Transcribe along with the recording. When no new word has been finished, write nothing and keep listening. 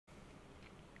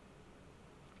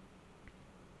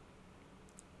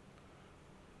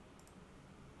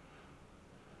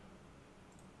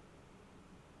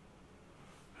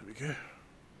go.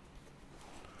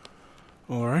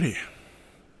 Alrighty.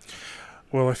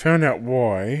 Well, I found out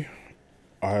why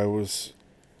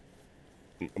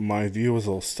my view was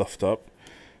all stuffed up.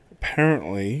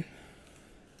 Apparently,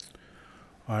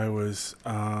 I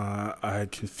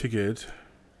had configured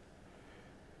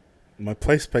my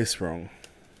play space wrong.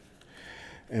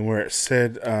 And where it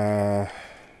said, what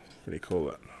do you call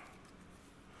it?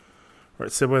 Where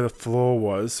it said where the floor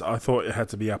was, I thought it had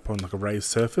to be up on like a raised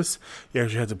surface. You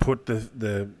actually had to put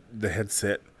the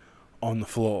headset on the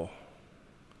floor.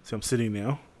 So I'm sitting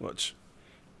now. Watch.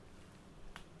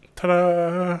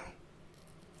 Ta-da!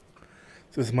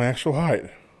 So this is my actual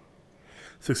height.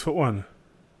 6'1".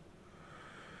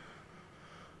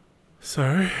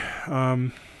 So,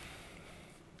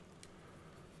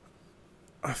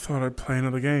 I thought I'd play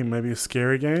another game. Maybe a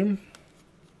scary game.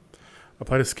 I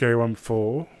played a scary one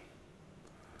before.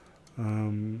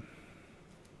 I'm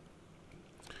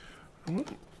a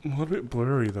little bit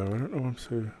blurry though. I don't know what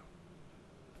to.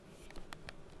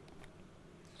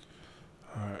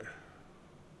 Alright.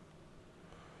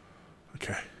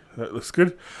 Okay. That looks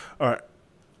good. Alright.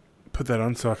 Put that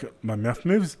on so my mouth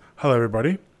moves. Hello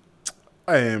everybody.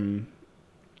 I am...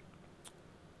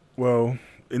 Well,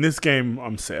 in this game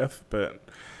I'm Seth, but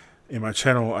in my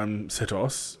channel I'm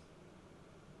Setos.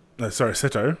 No, sorry,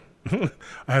 Seto.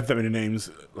 I have that many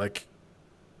names. Like,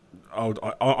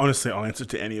 honestly, I'll answer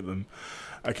to any of them.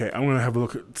 Okay, I'm going to have a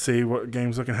look at, see what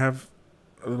games I can have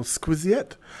a little squizzy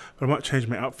at. But I might change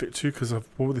my outfit too, because I've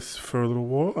wore this for a little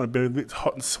while. I've been a bit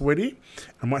hot and sweaty.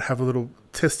 I might have a little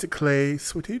testicle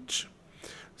sweatage.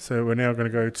 So we're now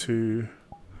going to go to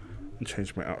and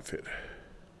change my outfit.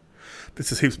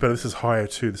 This is heaps better. This is higher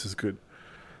too. This is good.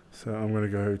 So I'm going to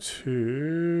go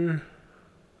to...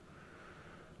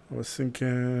 I was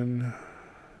thinking...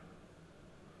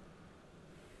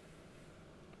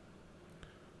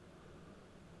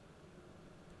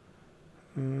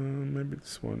 maybe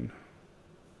this one.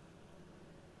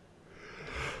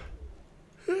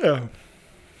 Yeah.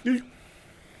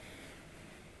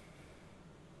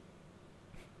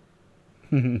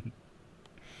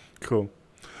 Cool.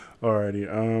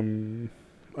 Alrighty.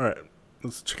 Alright.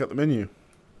 Let's check out the menu.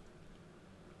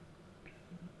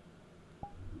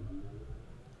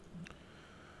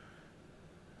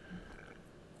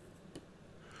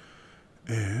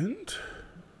 And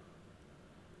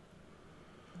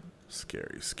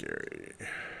scary.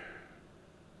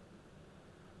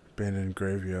 Abandoned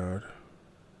graveyard.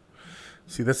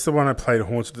 See, that's the one I played,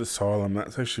 Haunted Asylum.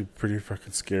 That's actually pretty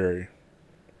fucking scary.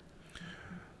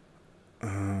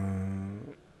 The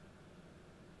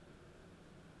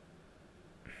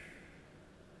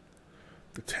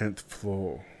 10th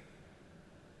floor.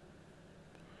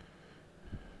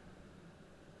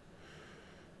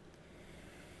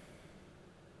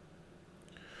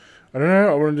 I don't know.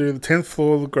 I want to do the 10th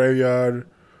floor, the graveyard,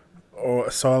 or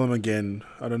asylum again.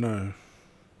 I don't know.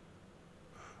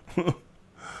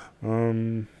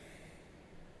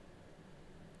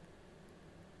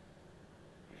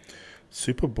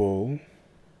 Super Bowl.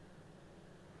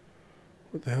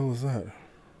 What the hell is that?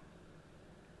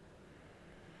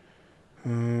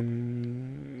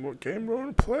 What game do I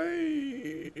want to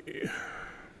play?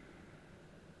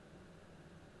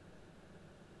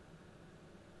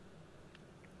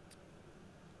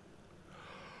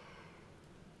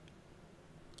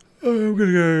 I'm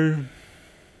gonna go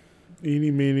eeny,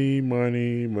 meeny,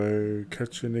 miny, mo,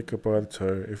 catch a nicker by the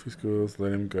toe. If he scores,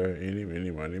 let him go. Eeny,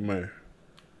 meeny, miny, mo.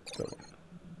 That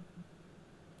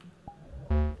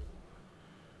one.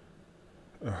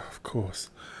 Oh, of course.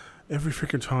 Every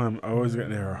freaking time, I always get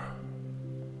an error.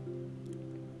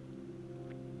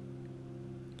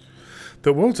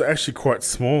 The worlds are actually quite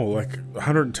small, like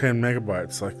 110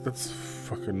 megabytes. Like, that's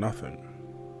fucking nothing.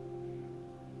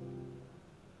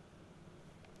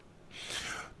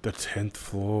 The 10th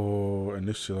floor,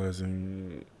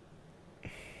 initializing.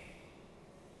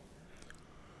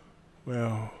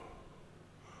 Well,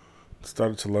 it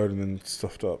started to load and then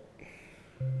stuffed up.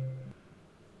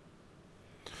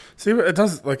 See,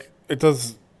 it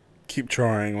does keep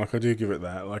trying. Like, I do give it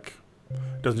that. Like,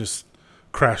 it doesn't just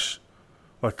crash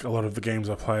like a lot of the games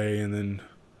I play and then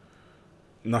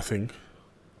nothing.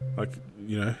 Like,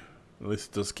 you know, at least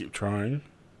it does keep trying.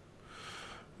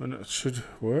 And it should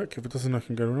work. If it doesn't, I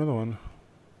can go to another one.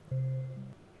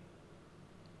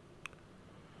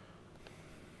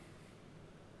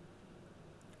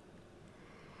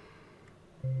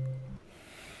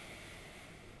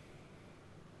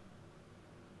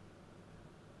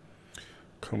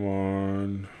 Come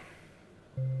on.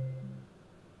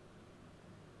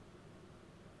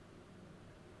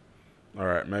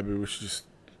 Alright, maybe we should just...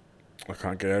 I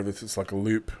can't get out of this. It's like a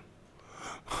loop.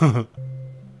 Alright.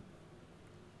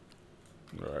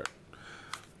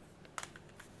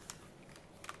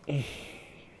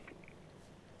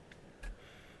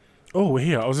 Oh, we're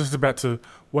here. I was just about to...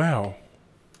 Wow.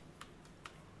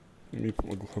 Let me put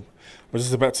my glove. I was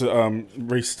just about to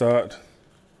restart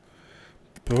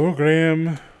the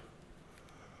program.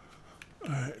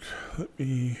 Alright, let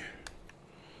me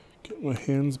get my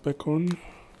hands back on.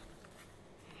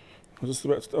 I was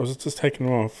just taking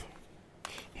them off.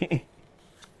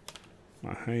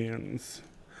 My hands.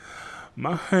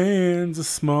 My hands are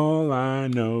small, I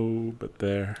know, but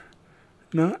they're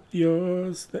not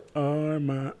yours, they are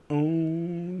my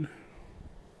own.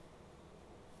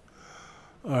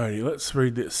 Alrighty, let's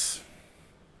read this.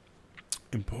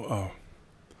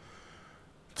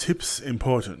 Tips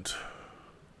important.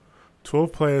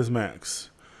 12 players max.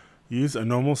 Use a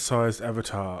normal sized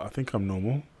avatar. I think I'm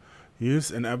normal.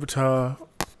 Use an avatar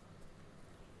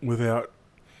without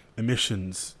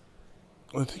emissions.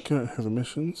 I think I don't have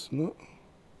emissions, no.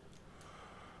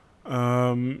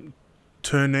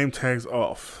 Turn name tags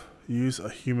off. Use a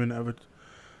human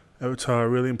avatar,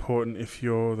 really important if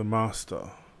you're the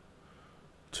master.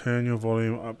 Turn your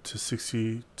volume up to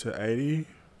 60 to 80,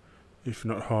 if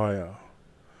not higher.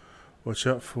 Watch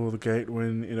out for the gate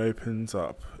when it opens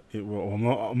up. It will.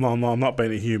 I'm not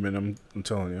being a human. I'm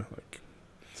telling you,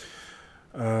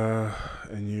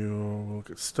 and you will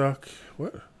get stuck.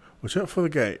 What? Watch out for the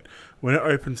gate when it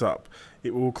opens up.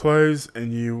 It will close,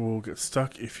 and you will get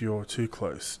stuck if you're too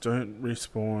close. Don't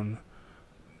respawn,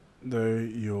 though.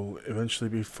 You'll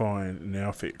eventually be fine.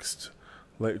 Now fixed.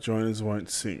 Late joiners won't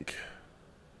sink.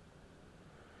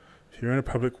 If you're in a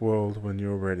public world when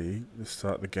you're ready to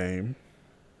start the game,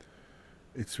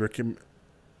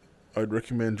 I'd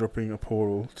recommend dropping a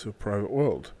portal to a private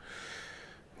world.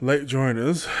 Late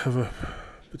joiners have a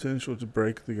potential to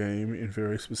break the game in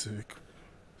very specific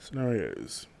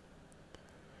scenarios.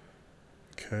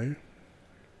 Okay.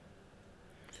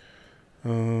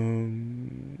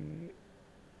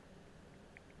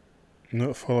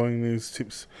 Not following these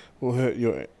tips will hurt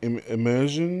your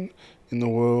immersion in the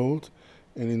world,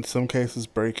 and in some cases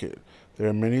break it. There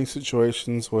are many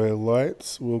situations where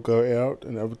lights will go out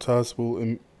and avatars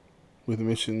will with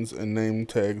emissions and name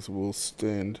tags will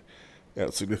stand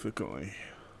out significantly.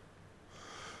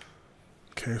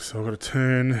 Okay, so I've got to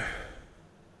turn...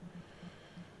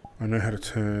 I know how to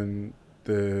turn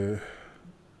the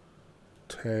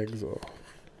tags off,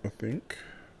 I think.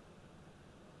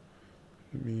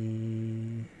 Let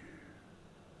me...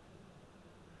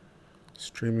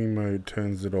 Streaming mode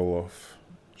turns it all off.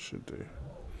 Should do.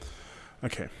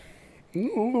 Okay.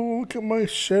 Ooh, look at my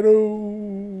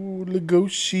shadow,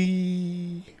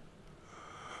 Legoshi.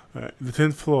 Alright, the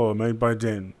 10th floor, made by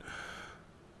Den.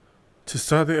 To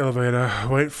start the elevator,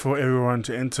 wait for everyone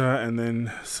to enter and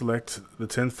then select the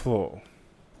 10th floor.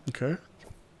 Okay.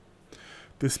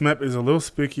 This map is a little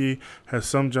spooky, has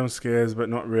some jump scares, but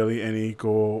not really any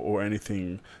gore or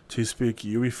anything too spooky.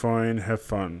 You'll be fine, have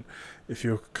fun. If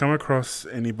you come across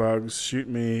any bugs, shoot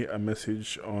me a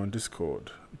message on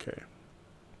Discord. Okay.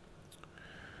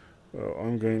 Well,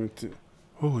 I'm going to...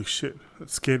 Holy shit, that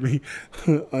scared me.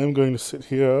 I'm going to sit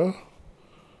here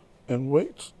and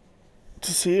wait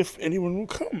to see if anyone will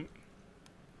come.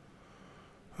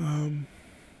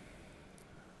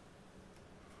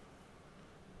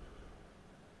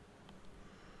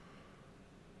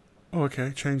 Oh,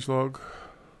 okay, change log.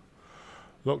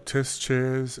 Lock test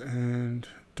chairs and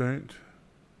don't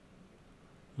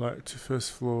light to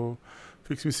first floor.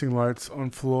 Fix missing lights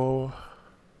on floor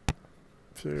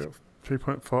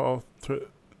 3.5,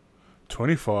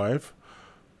 25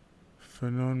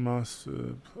 for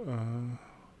non-master.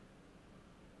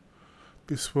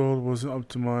 This world wasn't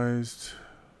optimized.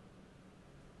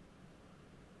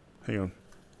 Hang on.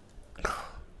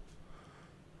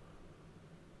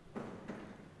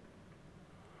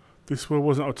 This world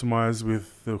wasn't optimized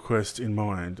with the quest in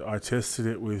mind. I tested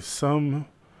it with some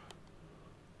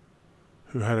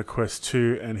who had a quest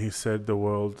too, and he said the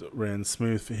world ran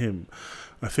smooth for him.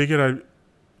 I figured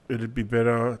it'd be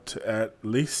better to at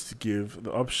least give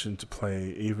the option to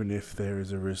play, even if there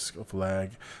is a risk of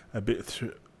lag a bit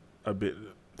through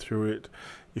it.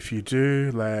 If you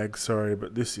do lag, sorry,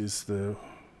 but this is the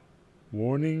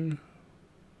warning.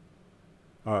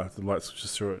 The light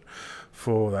switches through it.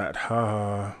 For that,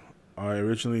 haha. I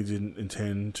originally didn't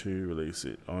intend to release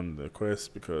it on the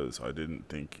quest because I didn't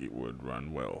think it would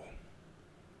run well.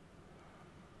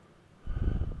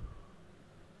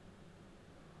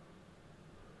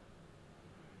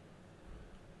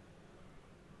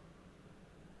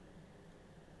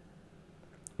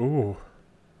 Ooh.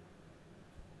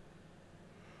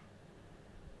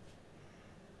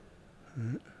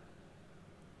 Right.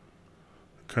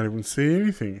 Can't even see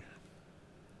anything.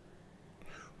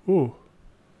 Oh,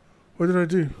 what did I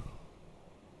do?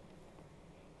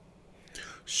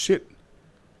 Shit.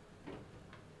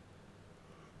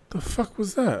 The fuck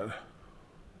was that?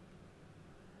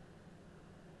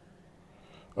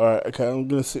 Alright, okay, I'm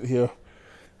gonna sit here.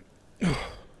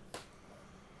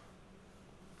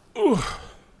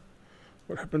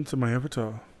 What happened to my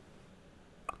avatar?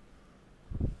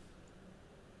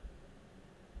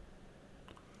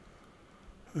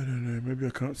 I don't know, maybe I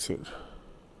can't sit.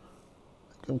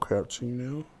 I think I'm crouching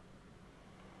now.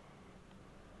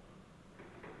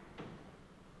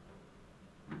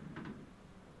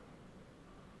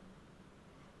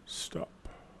 Stop.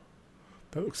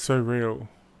 That looks so real.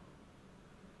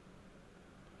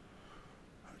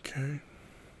 Okay.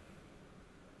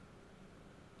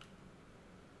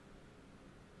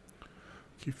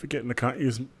 Keep forgetting I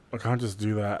can't just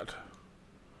do that.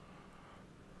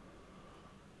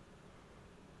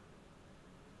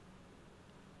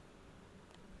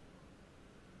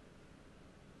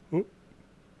 Oh.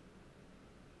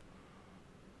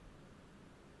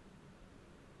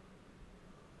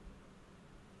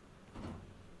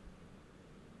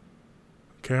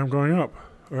 Okay, I'm going up.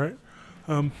 Alright.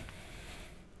 I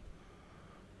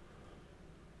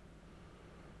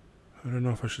don't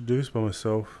know if I should do this by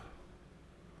myself.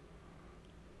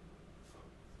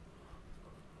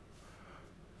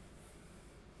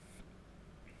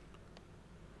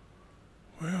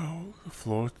 Well, the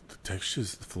floor, the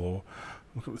textures, the floor.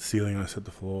 Look at the ceiling, I said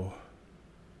the floor.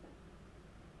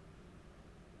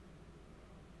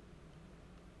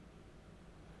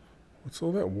 What's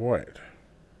all that white?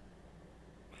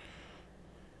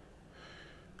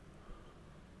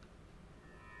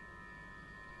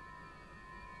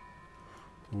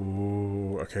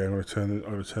 Ooh, okay, I'm gonna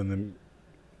turn them.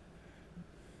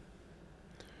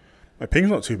 My ping's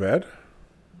not too bad.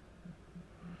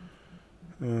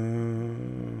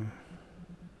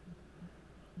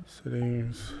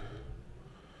 Settings.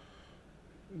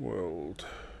 World.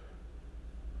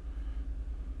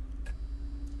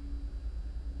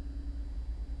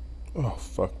 Oh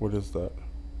fuck, what is that?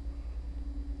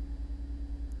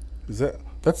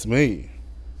 That's me.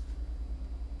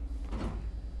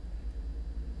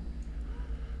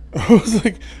 I was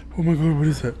like, oh my god, what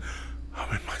is that?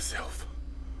 I'm in myself.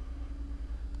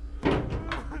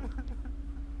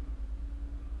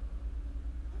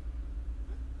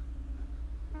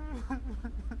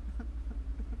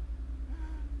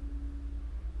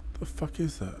 The fuck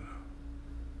is that?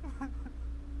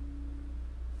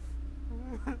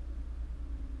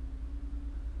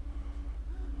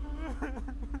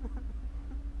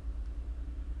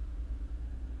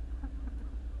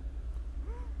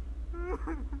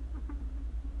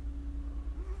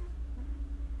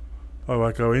 Oh,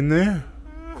 I go in there?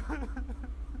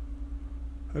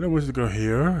 I don't want to go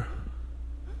here.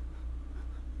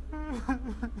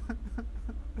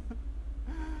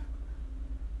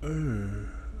 Oh.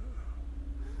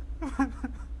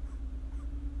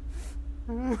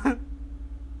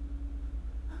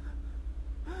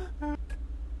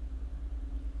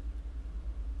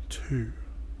 Two.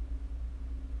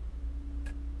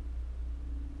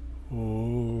 Oh.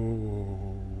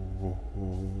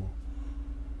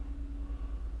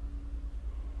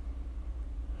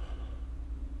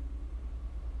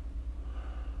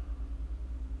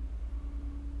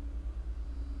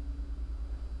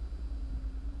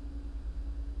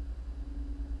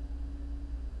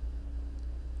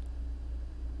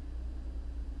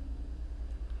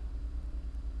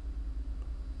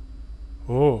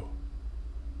 Oh.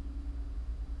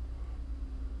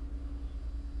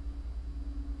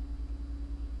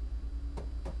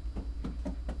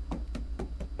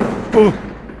 Oh.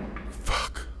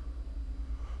 Fuck.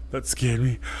 That scared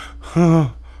me. Huh.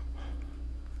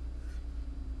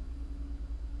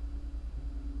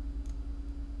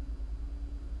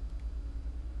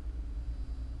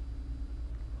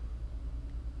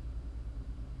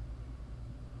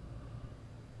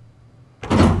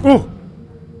 Oh.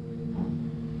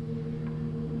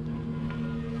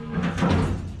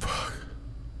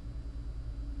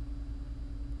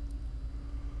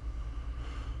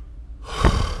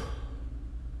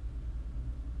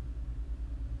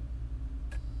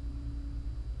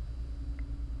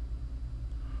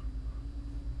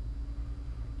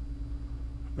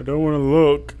 I don't want to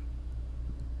look.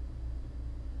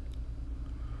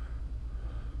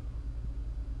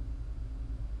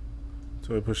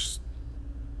 So I push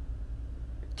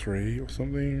 3 or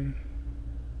something.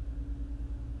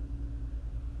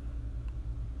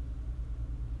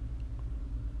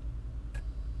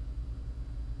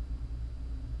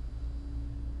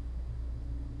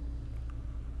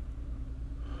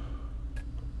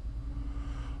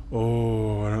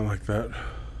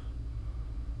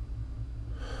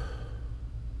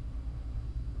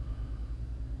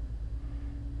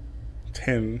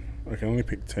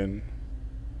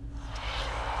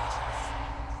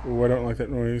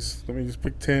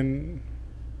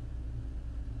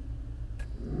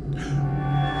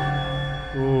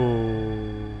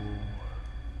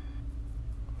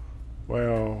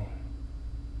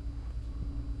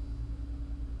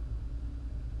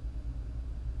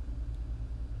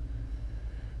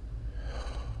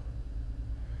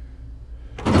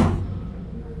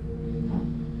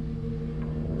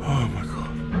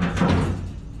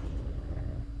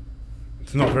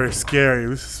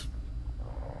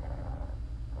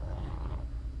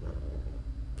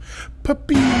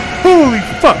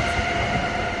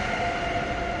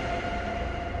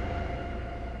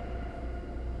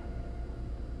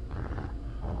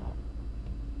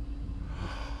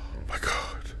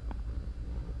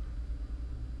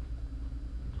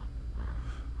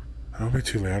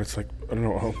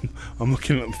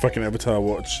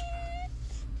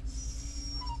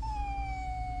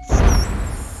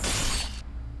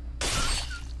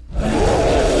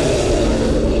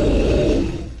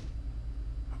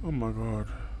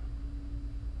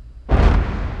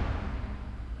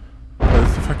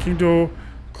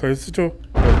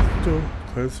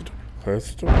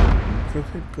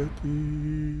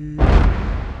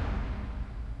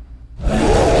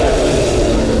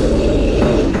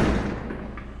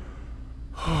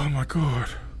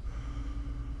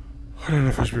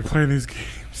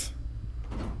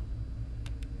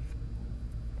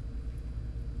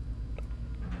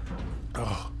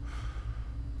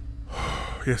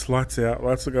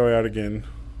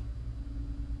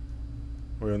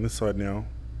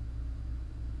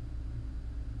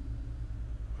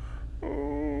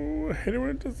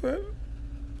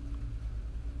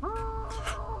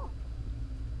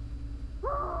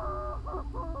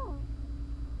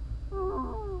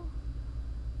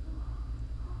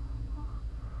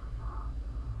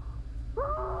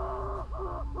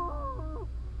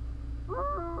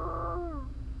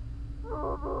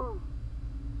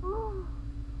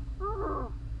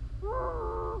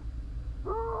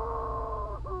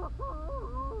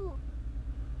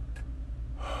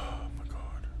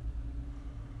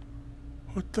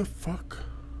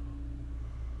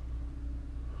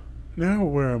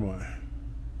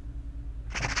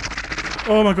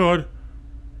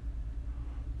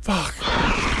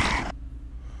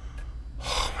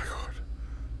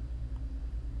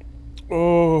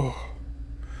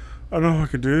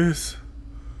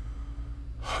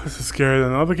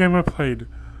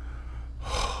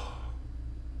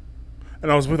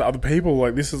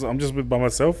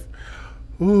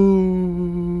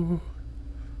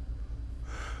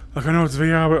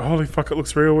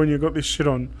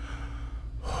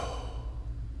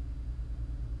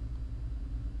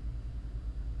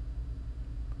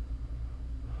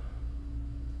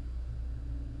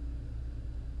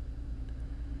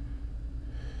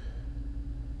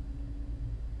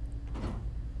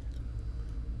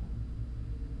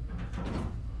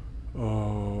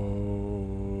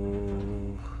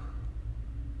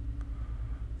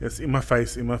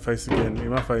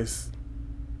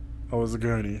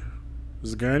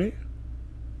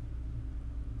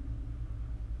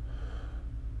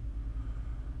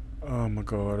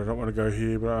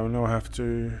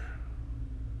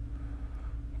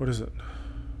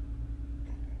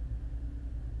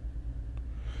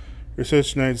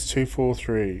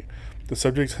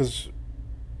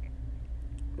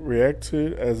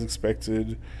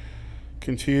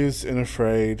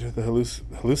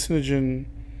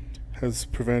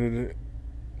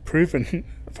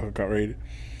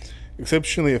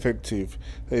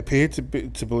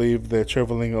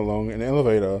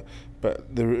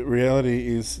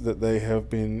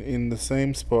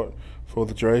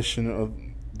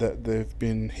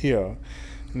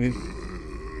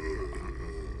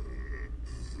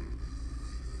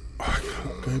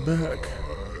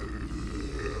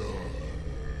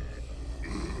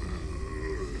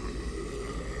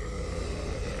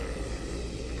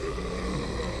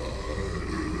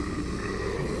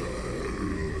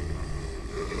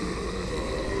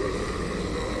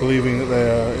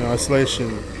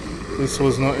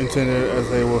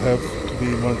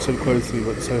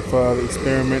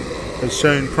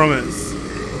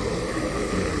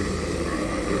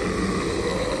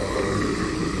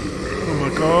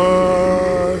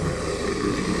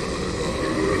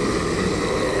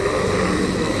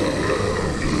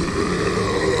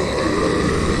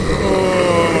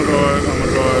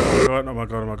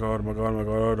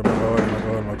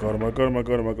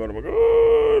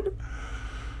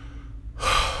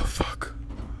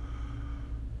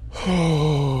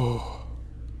 Oh.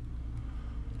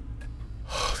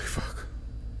 Holy fuck.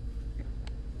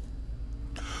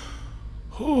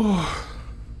 Oh.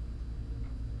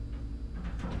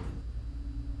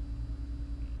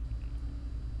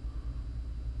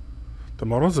 The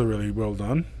models are really well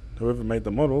done. Whoever made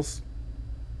the models.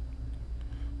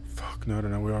 Fuck, no, I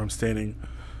don't know where I'm standing.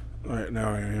 Right, now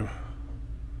I am.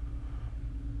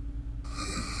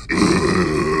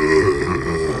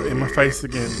 In my face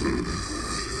again.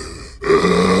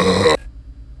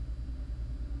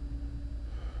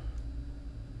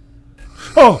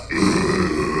 Oh!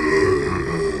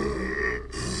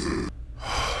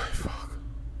 Holy fuck.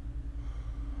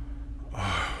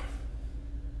 Oh.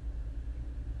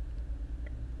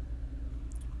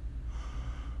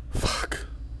 Fuck.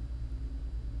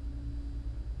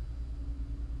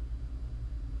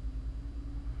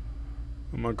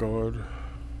 Oh my god.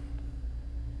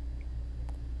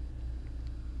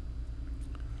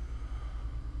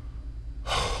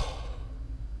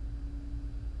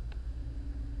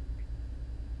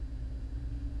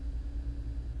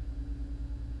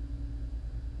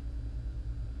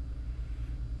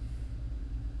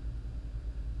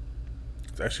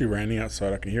 It's actually raining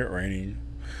outside. I can hear it raining.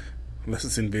 Unless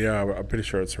it's in VR, but I'm pretty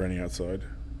sure it's raining outside.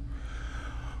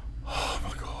 Oh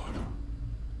my god.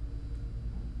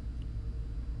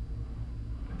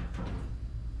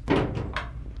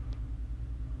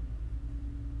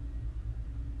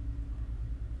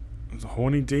 There's a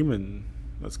horny demon.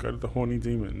 Let's go to the horny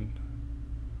demon.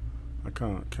 I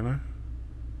can't, can I?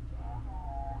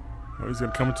 Oh, he's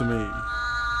gonna come to me.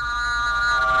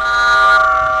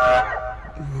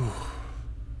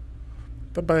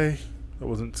 Bye-bye. That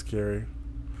wasn't scary.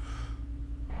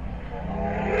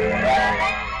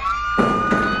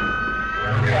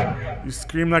 You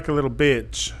scream like a little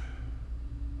bitch.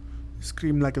 You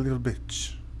scream like a little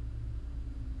bitch.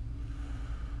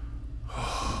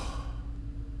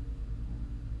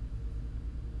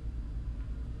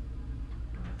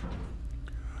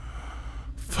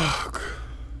 Fuck.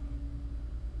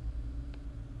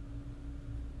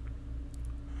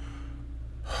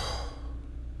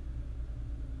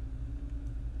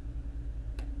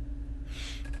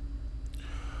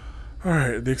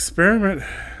 Alright, the experiment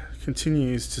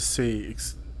continues to see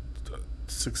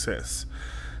success.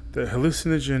 The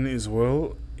hallucinogen is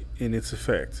well in its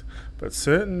effect, but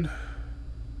certain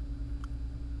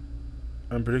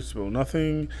unpredictable.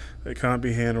 Nothing that can't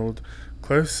be handled.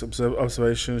 Close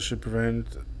observation should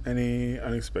prevent any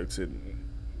unexpected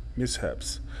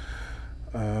mishaps.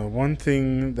 One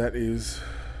thing that is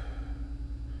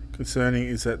concerning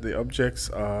is that the objects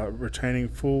are retaining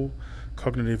full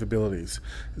cognitive abilities.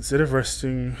 Instead of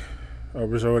resorting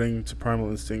to primal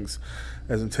instincts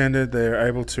as intended, they are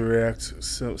able to react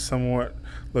somewhat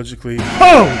logically.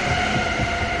 Oh!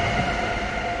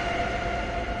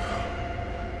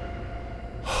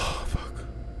 Oh, fuck.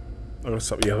 I gotta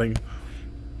stop yelling.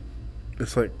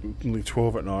 It's like nearly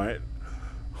 12 at night.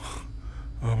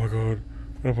 Oh my god.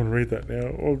 I don't want to read that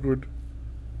now. Oh, good.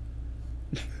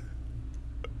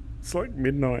 It's like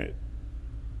midnight.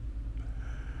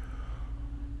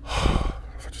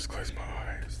 If I just close my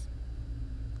eyes.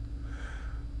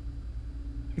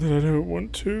 Then I don't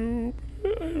want to.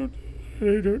 I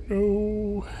don't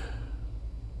know.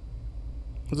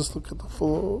 I'll just look at the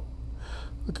floor.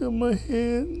 Look at my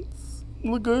hands.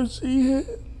 Legoshi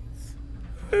hands.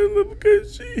 And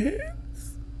Legoshi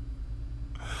hands.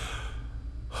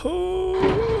 Oh.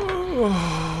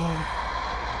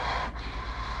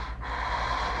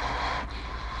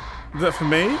 Is that for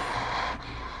me?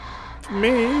 For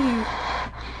me?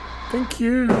 Thank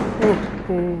you. Oh,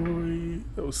 boy.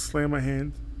 That was slam my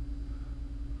hand.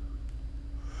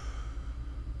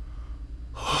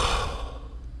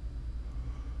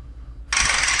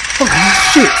 Oh,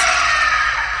 shit.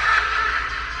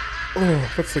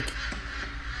 Oh, that's like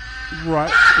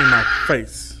right in my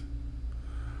face.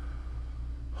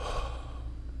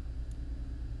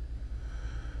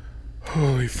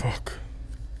 Holy fuck.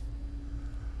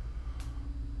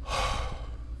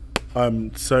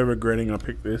 I'm so regretting I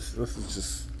picked this. This is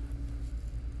just...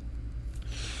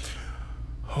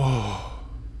 Oh.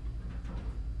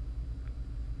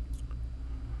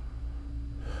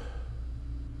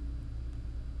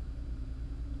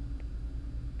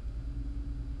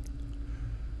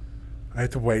 I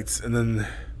had the weights and then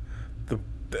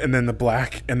the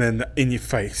black and then in your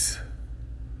face.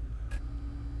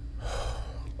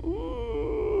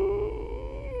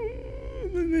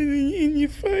 And then in your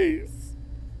face.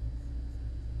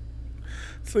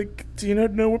 It's like, do you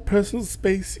not know what personal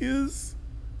space is?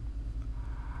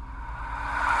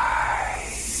 I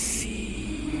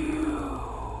see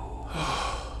you.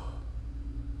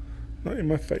 Not in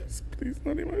my face, please,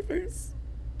 not in my face.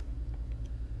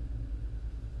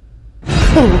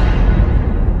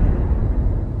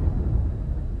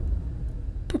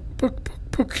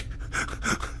 Pook.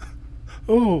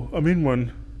 Oh, I'm in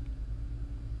one.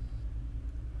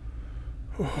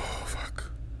 Oh, fuck.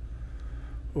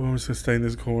 Oh, I'm just gonna stay in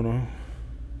this corner.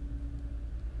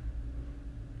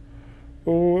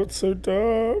 Oh, it's so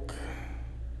dark.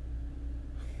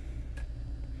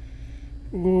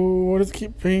 Oh, why does it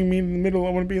keep bringing me in the middle? I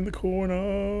want to be in the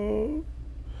corner.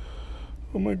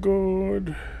 Oh my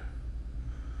god.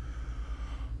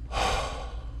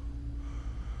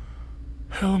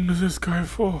 How long does this go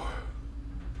for?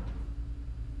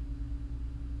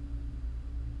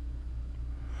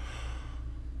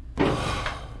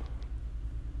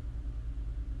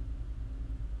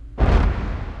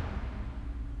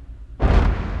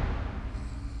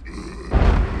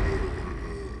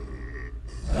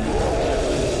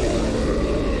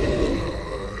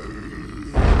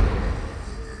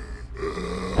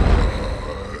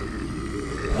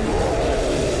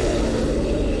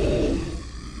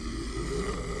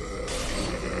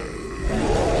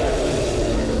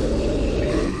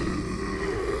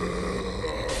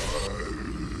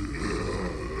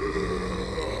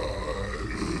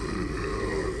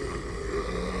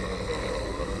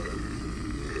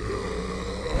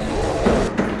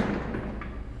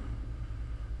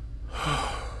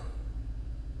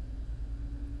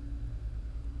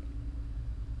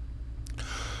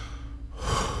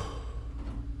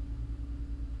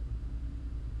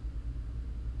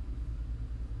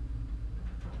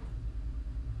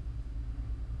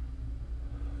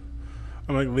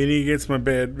 I'm like leaning against my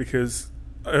bed because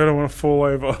I don't want to fall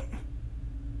over.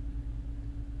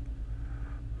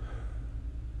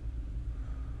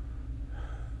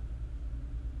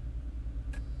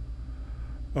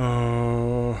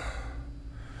 Oh,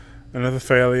 another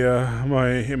failure. My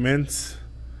immense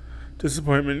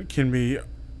disappointment cannot be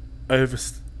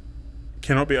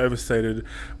overstated.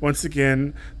 Once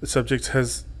again, the subject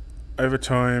has over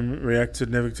time reacted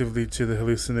negatively to the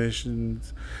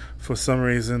hallucinations. For some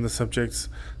reason, the subject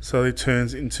slowly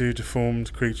turns into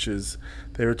deformed creatures.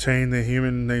 They retain their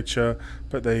human nature,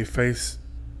 but they face...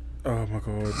 Oh my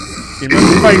god. In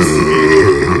my face!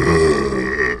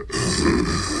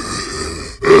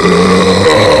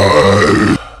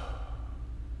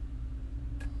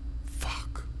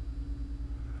 Fuck.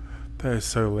 That is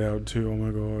so loud too, oh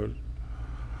my god.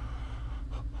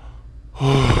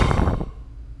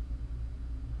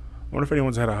 I wonder if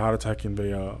anyone's had a heart attack in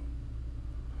VR.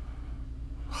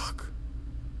 Fuck.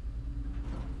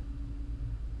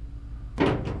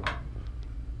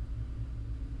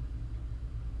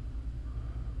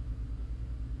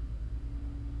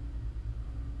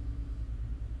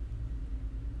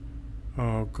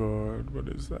 Oh god, what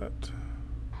is that?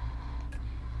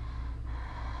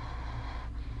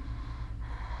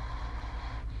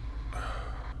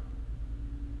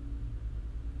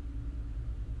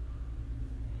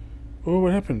 Oh,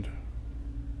 what happened?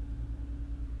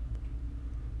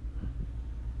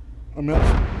 I'm out.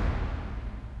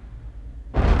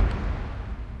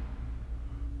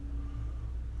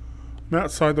 I'm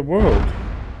outside the world.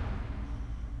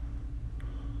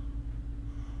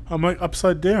 I'm like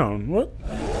upside down. What?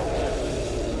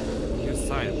 You're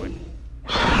sideways.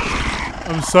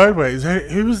 I'm sideways. Hey,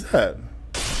 who was that?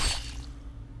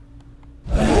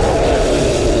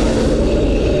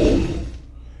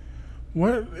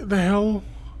 What the hell?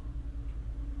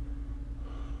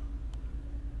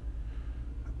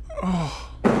 Oh.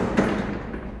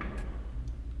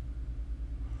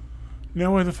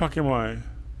 Now where the fuck am I?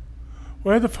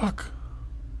 Where the fuck?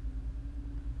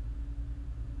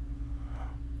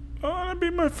 Oh, that'd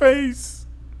be my face.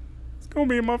 It's gonna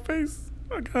be in my face.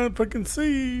 I can't fucking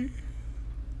see.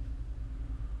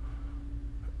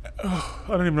 Oh,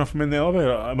 I don't even know if I'm in the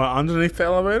elevator. Am I underneath the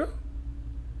elevator?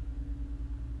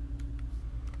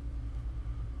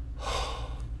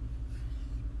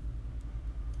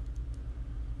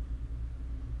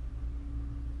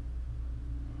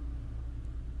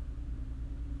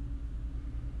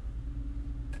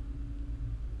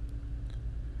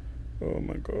 Oh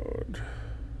my god.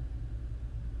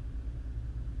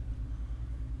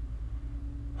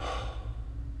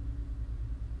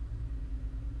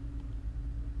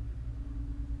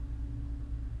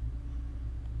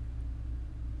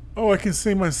 Oh, I can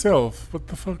see myself. What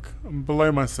the fuck? I'm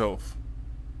below myself.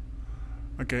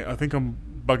 Okay, I think I'm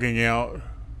bugging out.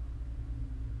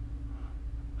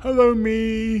 Hello,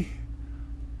 me.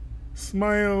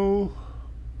 Smile.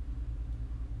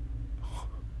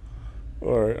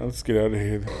 Alright, let's get out of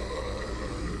here.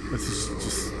 This is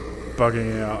just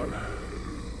bugging out.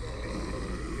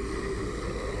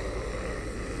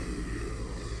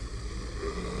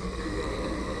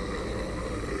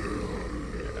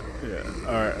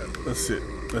 Alright, that's it.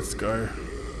 Let's go.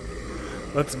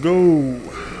 Let's go.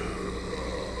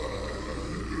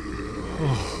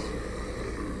 Oh.